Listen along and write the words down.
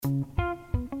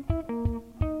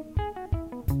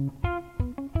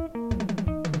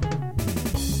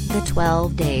The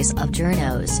 12 Days of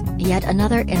Journos, yet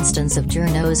another instance of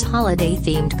Journos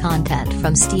holiday-themed content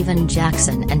from Steven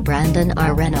Jackson and Brandon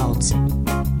R. Reynolds.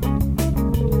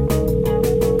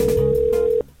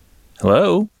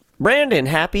 Hello? Brandon,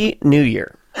 Happy New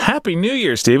Year. Happy New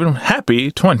Year, Stephen.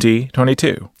 Happy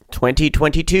 2022.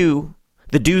 2022.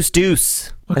 The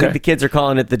deuce. I think the kids are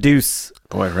calling it the deuce.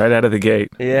 Boy, right out of the gate.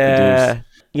 Yeah.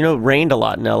 You know, it rained a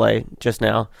lot in LA just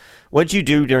now. What'd you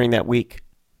do during that week?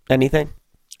 Anything?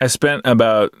 I spent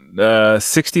about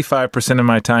 65% of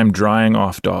my time drying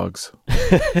off dogs.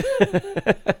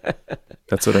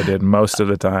 That's what I did most of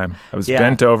the time. I was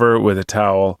bent over with a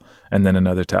towel and then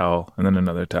another towel and then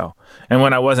another towel. And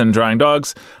when I wasn't drying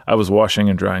dogs, I was washing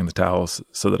and drying the towels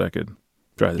so that I could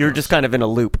dry the You're dogs. just kind of in a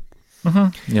loop.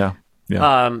 Mm-hmm. Yeah.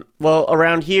 Well,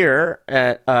 around here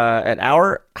at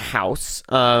our house,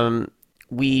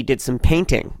 we did some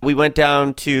painting. We went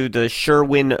down to the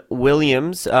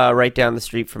Sherwin-Williams, right down the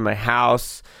street from my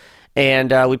house,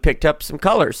 and we picked up some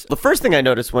colors. The first thing I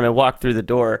noticed when I walked through the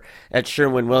door at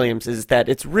Sherwin-Williams is that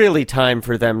it's really time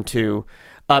for them to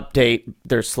update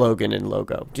their slogan and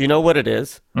logo. Do you know what it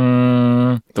is?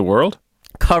 The world?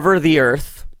 Cover the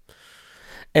earth.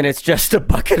 And it's just a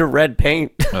bucket of red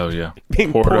paint. Oh, yeah.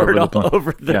 being poured all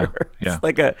over the earth. Yeah. It's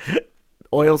like a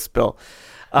oil spill.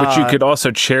 Which you could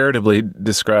also charitably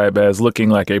describe as looking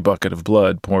like a bucket of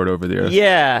blood poured over the earth.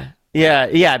 Yeah.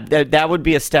 That would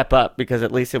be a step up because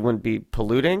at least it wouldn't be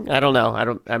polluting. I don't know.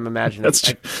 I'm imagining.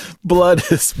 Blood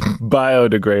is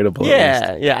biodegradable.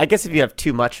 Yeah. I guess if you have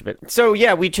too much of it. So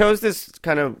yeah, we chose this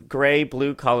kind of gray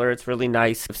blue color. It's really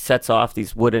nice. It sets off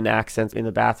these wooden accents in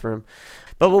the bathroom.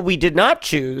 But what we did not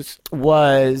choose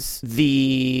was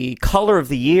the color of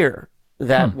the year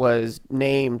that was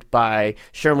named by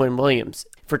Sherwin-Williams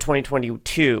for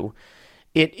 2022.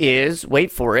 It is,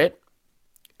 wait for it,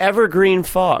 Evergreen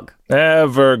Fog.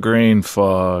 Evergreen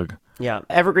Fog. Yeah.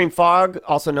 Evergreen Fog,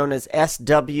 also known as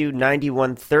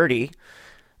SW9130.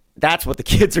 That's what the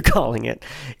kids are calling it.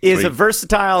 Is Sweet. A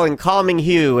versatile and calming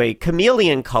hue, a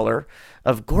chameleon color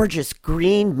of gorgeous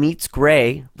green meets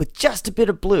gray with just a bit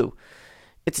of blue.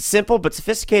 It's a simple but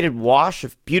sophisticated wash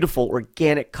of beautiful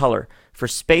organic color for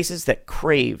spaces that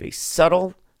crave a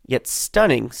subtle yet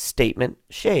stunning statement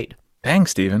shade. Dang,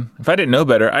 Stephen. If I didn't know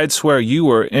better, I'd swear you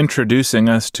were introducing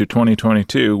us to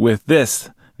 2022 with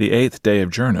this, the 8th day of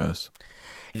Journos.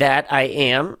 That I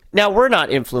am. Now, we're not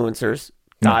influencers,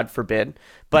 God forbid,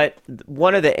 but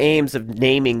one of the aims of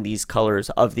naming these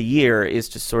colors of the year is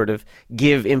to sort of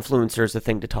give influencers a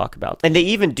thing to talk about. And they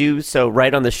even do so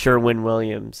right on the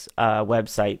Sherwin-Williams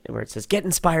website where it says, get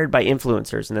inspired by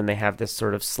influencers. And then they have this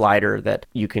sort of slider that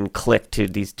you can click to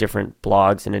these different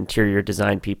blogs and interior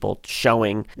design people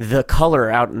showing the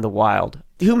color out in the wild.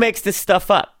 Who makes this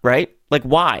stuff up, right? Like,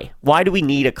 why? Why do we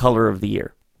need a color of the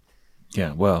year?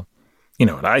 Yeah, well, you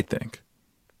know what I think.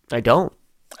 I don't.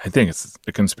 I think it's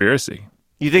a conspiracy.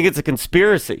 You think it's a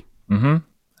conspiracy? Mm-hmm.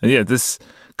 Yeah, this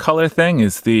color thing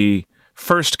is the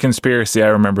first conspiracy I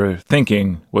remember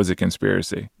thinking was a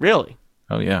conspiracy. Really?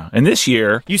 Oh, yeah. And this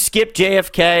year... You skipped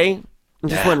JFK and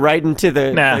just went right into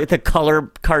the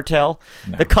color cartel,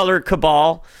 the color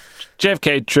cabal.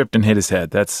 JFK tripped and hit his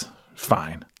head. That's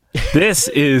fine. This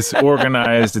is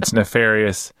organized. It's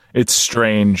nefarious. It's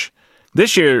strange.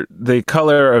 This year, the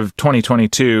color of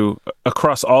 2022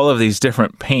 across all of these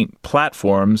different paint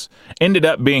platforms ended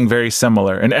up being very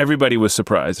similar, and everybody was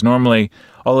surprised. Normally,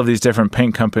 all of these different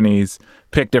paint companies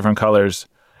pick different colors,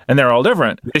 and they're all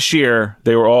different. This year,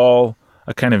 they were all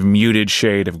a kind of muted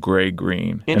shade of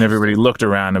gray-green, and everybody looked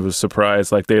around and was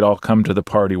surprised, like they'd all come to the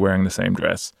party wearing the same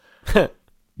dress.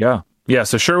 Yeah,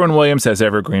 so Sherwin-Williams has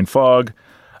Evergreen Fog.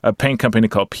 A paint company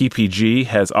called PPG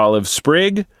has Olive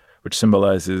Sprig, which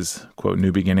symbolizes, quote,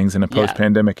 new beginnings in a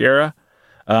post-pandemic era.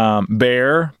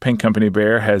 Behr, paint company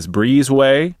Behr, has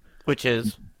Breezeway. Which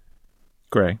is?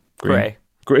 Gray.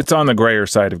 It's on the grayer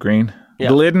side of green. Yeah.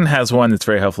 Glidden has one that's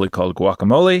very helpfully called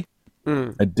Guacamole.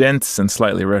 A dense and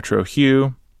slightly retro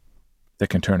hue that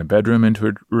can turn a bedroom into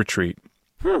a retreat.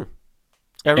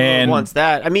 Everyone wants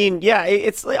that. I mean, yeah,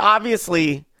 it's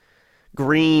obviously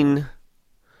green,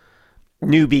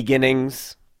 new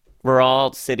beginnings. We're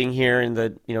all sitting here in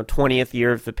the 20th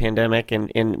year of the pandemic,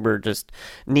 and we're just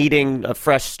needing a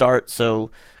fresh start. So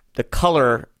the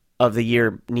color of the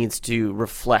year needs to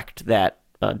reflect that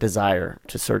desire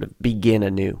to sort of begin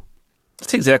anew.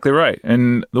 That's exactly right.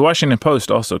 And the Washington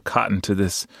Post also cottoned to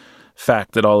this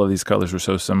fact that all of these colors were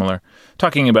so similar.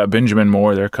 Talking about Benjamin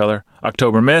Moore, their color,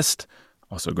 October Mist,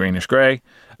 also greenish gray,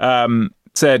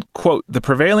 said, quote, the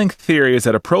prevailing theory is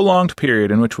that a prolonged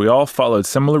period in which we all followed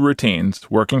similar routines,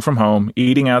 working from home,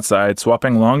 eating outside,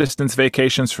 swapping long-distance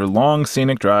vacations for long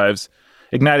scenic drives,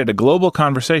 ignited a global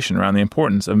conversation around the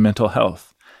importance of mental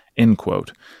health, end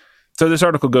quote. So this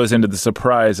article goes into the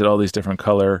surprise that all these different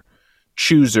color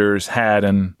choosers had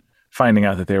in finding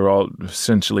out that they were all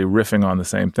essentially riffing on the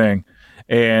same thing.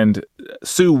 And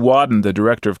Sue Wadden, the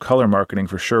director of color marketing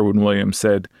for Sherwin-Williams,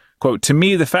 said, quote, "To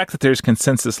me, the fact that there's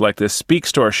consensus like this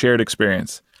speaks to our shared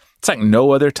experience. It's like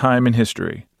no other time in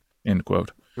history," end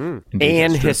quote.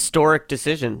 And historic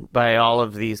decision by all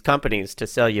of these companies to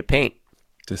sell you paint.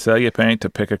 To sell you paint, to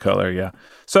pick a color, yeah.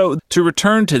 So to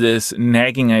return to this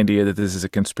nagging idea that this is a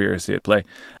conspiracy at play,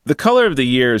 the color of the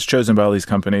year is chosen by all these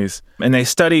companies, and they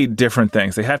study different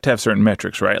things. They have to have certain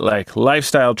metrics, right? Like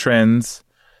lifestyle trends,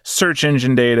 search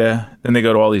engine data, then they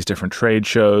go to all these different trade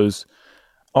shows,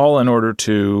 all in order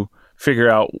to figure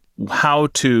out how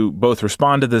to both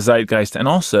respond to the zeitgeist and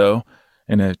also,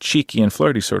 in a cheeky and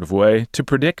flirty sort of way, to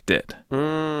predict it.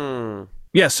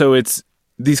 Yeah, so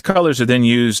these colors are then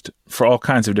used for all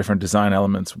kinds of different design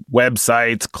elements,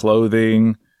 websites,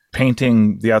 clothing,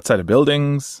 painting the outside of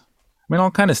buildings. I mean,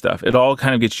 all kind of stuff. It all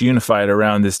kind of gets unified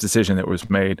around this decision that was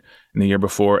made in the year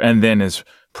before and then is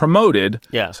promoted.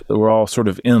 Yeah. So that we're all sort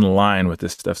of in line with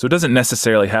this stuff. So it doesn't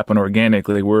necessarily happen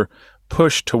organically. We're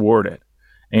pushed toward it.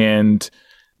 And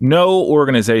no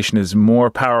organization is more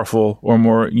powerful or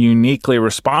more uniquely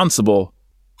responsible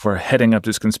for heading up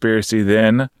this conspiracy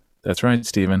than, that's right,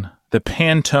 Stephen, the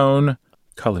Pantone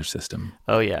color system.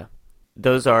 Oh, yeah.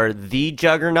 Those are the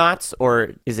juggernauts,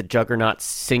 or is it juggernaut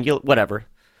singular? Whatever.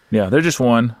 Yeah, they're just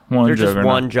one They're juggernaut. just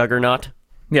one juggernaut.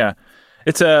 Yeah.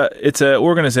 It's a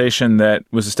organization that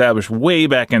was established way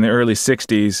back in the early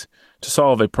 60s to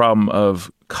solve a problem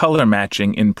of color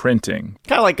matching in printing.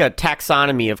 Kind of like a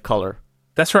taxonomy of color.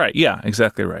 That's right. Yeah,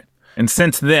 exactly right. And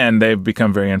since then, they've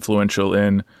become very influential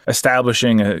in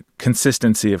establishing a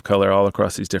consistency of color all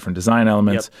across these different design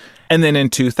elements. Yep. And then in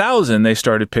 2000, they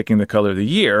started picking the color of the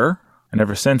year. And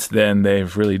ever since then,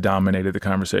 they've really dominated the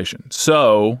conversation.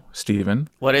 So, Stephen.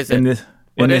 What is it? In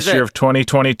this year of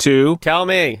 2022. Tell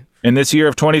me. In this year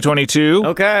of 2022.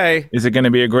 Okay. Is it going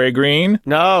to be a gray-green?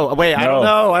 No. Wait,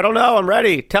 no. I don't know. I'm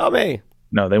ready. Tell me.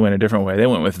 No, they went a different way. They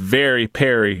went with very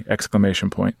Perry, exclamation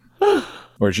point.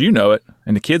 Or as you know it,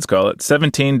 and the kids call it,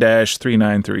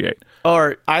 17-3938.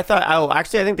 Or I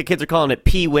think the kids are calling it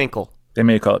P-Winkle. They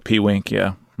may call it P-Wink,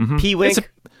 yeah. Mm-hmm.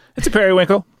 P-Wink? It's a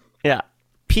periwinkle. Yeah.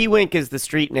 P-Wink is the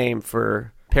street name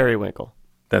for periwinkle.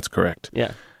 That's correct.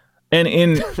 Yeah. And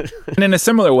in a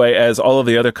similar way as all of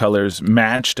the other colors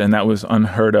matched, and that was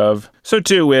unheard of, so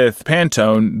too with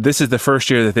Pantone, this is the first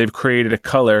year that they've created a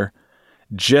color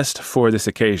just for this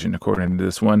occasion, according to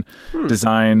this one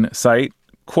design site.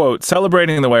 Quote,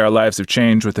 "Celebrating the way our lives have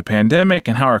changed with the pandemic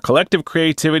and how our collective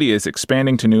creativity is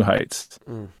expanding to new heights."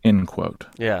 End quote.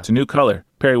 Yeah. It's a new color.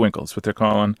 Periwinkle's what they're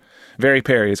calling. Very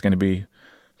Perry is going to be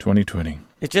 2020.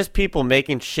 It's just people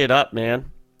making shit up, man.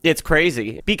 It's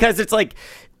crazy. Because it's like,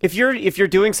 if you're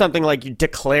doing something like you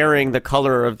declaring the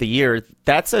color of the year,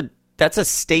 that's a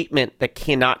statement that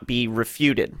cannot be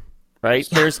refuted, right?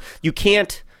 Yeah. You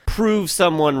can't prove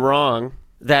someone wrong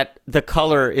that the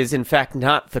color is in fact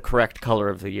not the correct color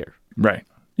of the year. Right.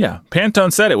 Yeah.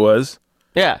 Pantone said it was.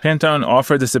 Yeah. Pantone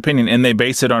offered this opinion, and they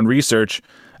base it on research,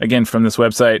 again, from this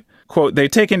website. Quote, "They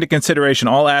take into consideration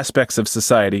all aspects of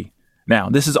society."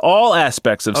 Now, this is all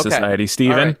aspects of society,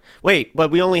 Stephen. Right. Wait, but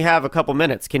we only have a couple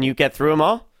minutes. Can you get through them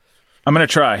all? I'm going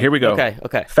to try. Here we go.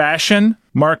 Okay. Fashion,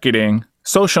 marketing,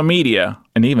 social media,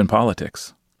 and even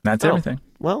politics. That's everything.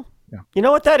 Well, you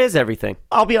know what? That is everything.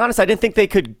 I'll be honest. I didn't think they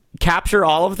could capture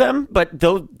all of them, but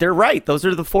they're right. Those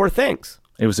are the four things.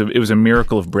 It was a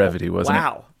miracle of brevity, wasn't it?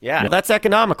 Wow. Yeah. That's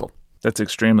economical. That's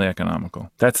extremely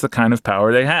economical. That's the kind of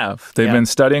power they have. They've been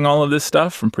studying all of this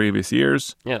stuff from previous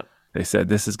years. Yeah. They said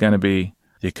this is going to be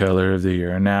the color of the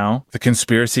year. And now the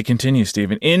conspiracy continues,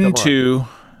 Stephen, into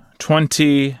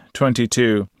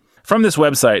 2022. From this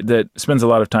website that spends a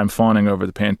lot of time fawning over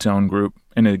the Pantone group,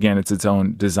 and again, it's its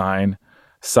own design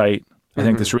site. I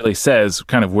think this really says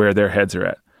kind of where their heads are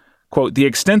at. Quote, "The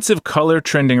extensive color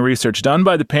trending research done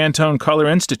by the Pantone Color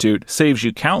Institute saves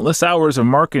you countless hours of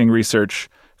marketing research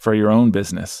for your own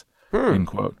business." End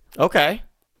quote. Okay.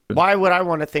 Why would I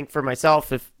want to think for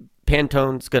myself if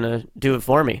Pantone's going to do it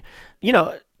for me? You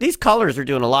know, these colors are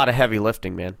doing a lot of heavy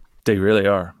lifting, man. They really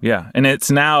are. Yeah. And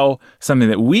it's now something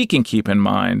that we can keep in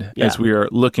mind as we are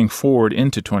looking forward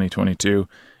into 2022.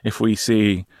 If we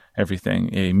see everything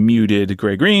a muted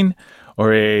gray-green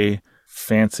or a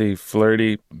fancy,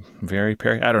 flirty, very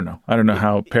Perry. I don't know. I don't know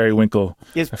how periwinkle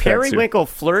is periwinkle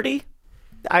flirty?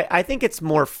 I think it's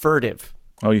more furtive.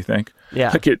 Oh, you think? Yeah.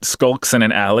 Like it skulks in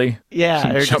an alley.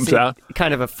 Yeah. Or jumps out.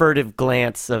 Kind of a furtive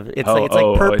glance of it's like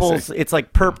purples. It's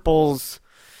like purples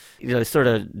sort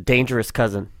of dangerous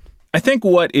cousin. I think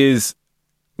what is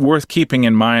worth keeping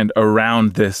in mind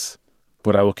around this,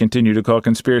 what I will continue to call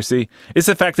conspiracy, is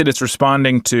the fact that it's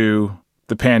responding to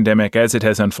the pandemic as it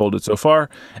has unfolded so far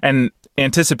and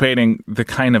anticipating the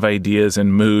kind of ideas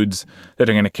and moods that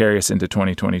are going to carry us into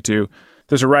 2022.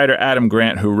 There's a writer, Adam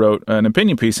Grant, who wrote an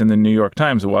opinion piece in the New York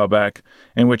Times a while back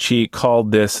in which he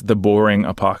called this the boring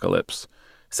apocalypse,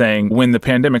 saying when the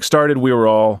pandemic started, we were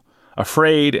all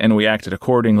afraid and we acted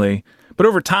accordingly. But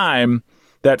over time,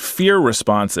 that fear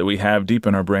response that we have deep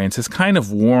in our brains has kind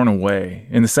of worn away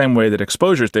in the same way that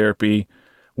exposure therapy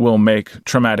will make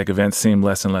traumatic events seem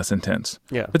less and less intense.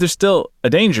 Yeah. But there's still a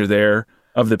danger there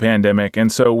of the pandemic. And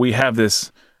so we have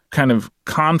this kind of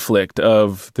conflict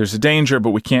of there's a danger,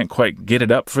 but we can't quite get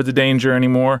it up for the danger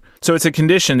anymore. So it's a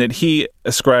condition that he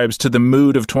ascribes to the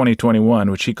mood of 2021,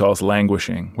 which he calls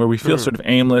languishing, where we feel sort of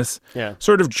aimless,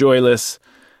 sort of joyless.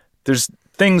 There's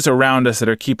things around us that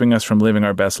are keeping us from living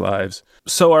our best lives.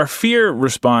 So our fear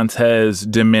response has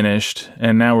diminished,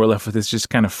 and now we're left with this just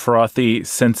kind of frothy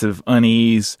sense of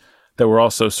unease that we're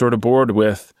also sort of bored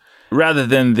with, rather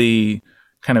than the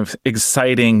kind of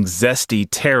exciting, zesty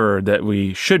terror that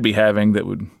we should be having that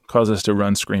would cause us to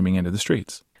run screaming into the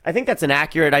streets. I think that's an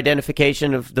accurate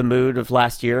identification of the mood of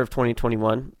last year, of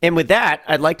 2021. And with that,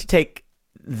 I'd like to take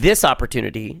this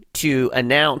opportunity to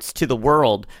announce to the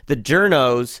world the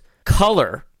Journo's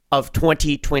color of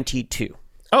 2022.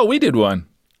 Oh, we did one.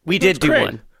 We did do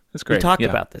one. That's great. We talked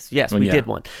about this. Yes, we did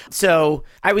one. So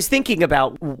I was thinking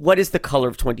about what is the color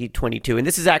of 2022. And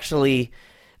this is actually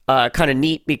kind of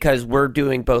neat because we're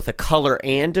doing both a color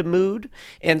and a mood.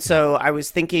 And so I was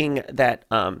thinking that,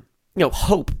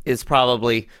 hope is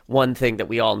probably one thing that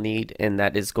we all need, and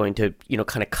that is going to,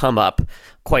 kind of come up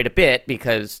quite a bit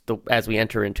because as we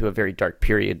enter into a very dark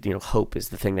period, hope is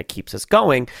the thing that keeps us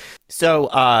going. So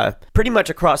pretty much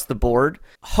across the board,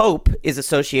 hope is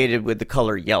associated with the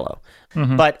color yellow.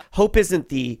 Mm-hmm. But hope isn't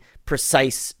the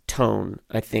precise tone,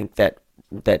 I think, that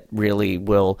really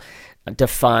will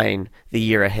define the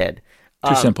year ahead.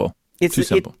 Too simple. It's too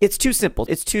simple. It's too simple.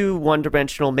 It's too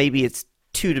one-dimensional. Maybe it's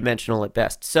two-dimensional at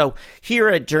best. So here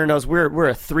at Journos, we're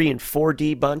a 3 and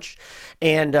 4D bunch,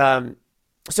 and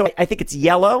so I think it's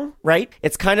yellow, right?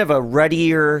 It's kind of a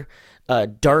ruddier,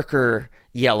 darker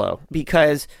yellow,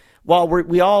 because while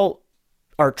we all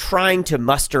are trying to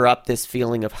muster up this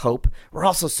feeling of hope, we're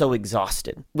also so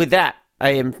exhausted. With that,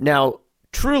 I am now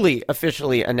truly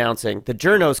officially announcing the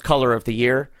Journos color of the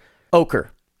year,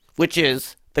 ochre, which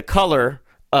is the color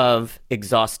of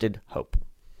exhausted hope.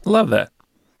 Love that.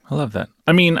 I love that.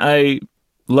 I mean, I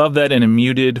love that in a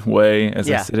muted way as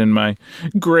I sit in my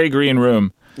gray-green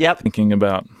room, thinking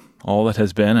about all that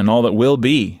has been and all that will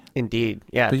be. Indeed.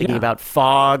 Yeah, thinking about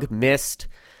fog, mist,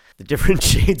 the different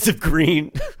shades of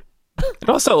green. It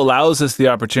also allows us the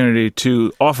opportunity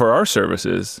to offer our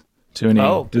services to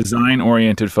any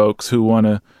design-oriented folks who want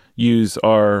to use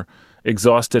our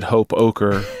exhausted hope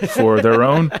ochre for their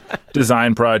own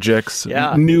design projects,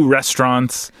 new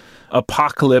restaurants,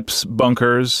 apocalypse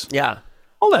bunkers,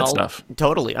 all that stuff.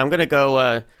 Totally. I'm going to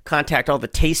go contact all the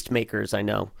tastemakers I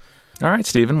know. All right,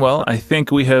 Stephen. Well, I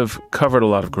think we have covered a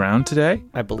lot of ground today.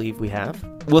 I believe we have.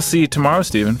 We'll see you tomorrow,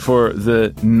 Stephen, for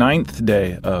the 9th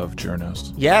day of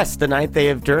Journos. Yes, the 9th day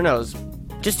of Journos.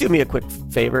 Just do me a quick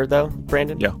favor, though,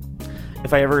 Brandon. Yeah.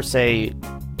 If I ever say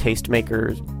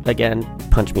tastemakers again,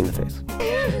 punch me in the face.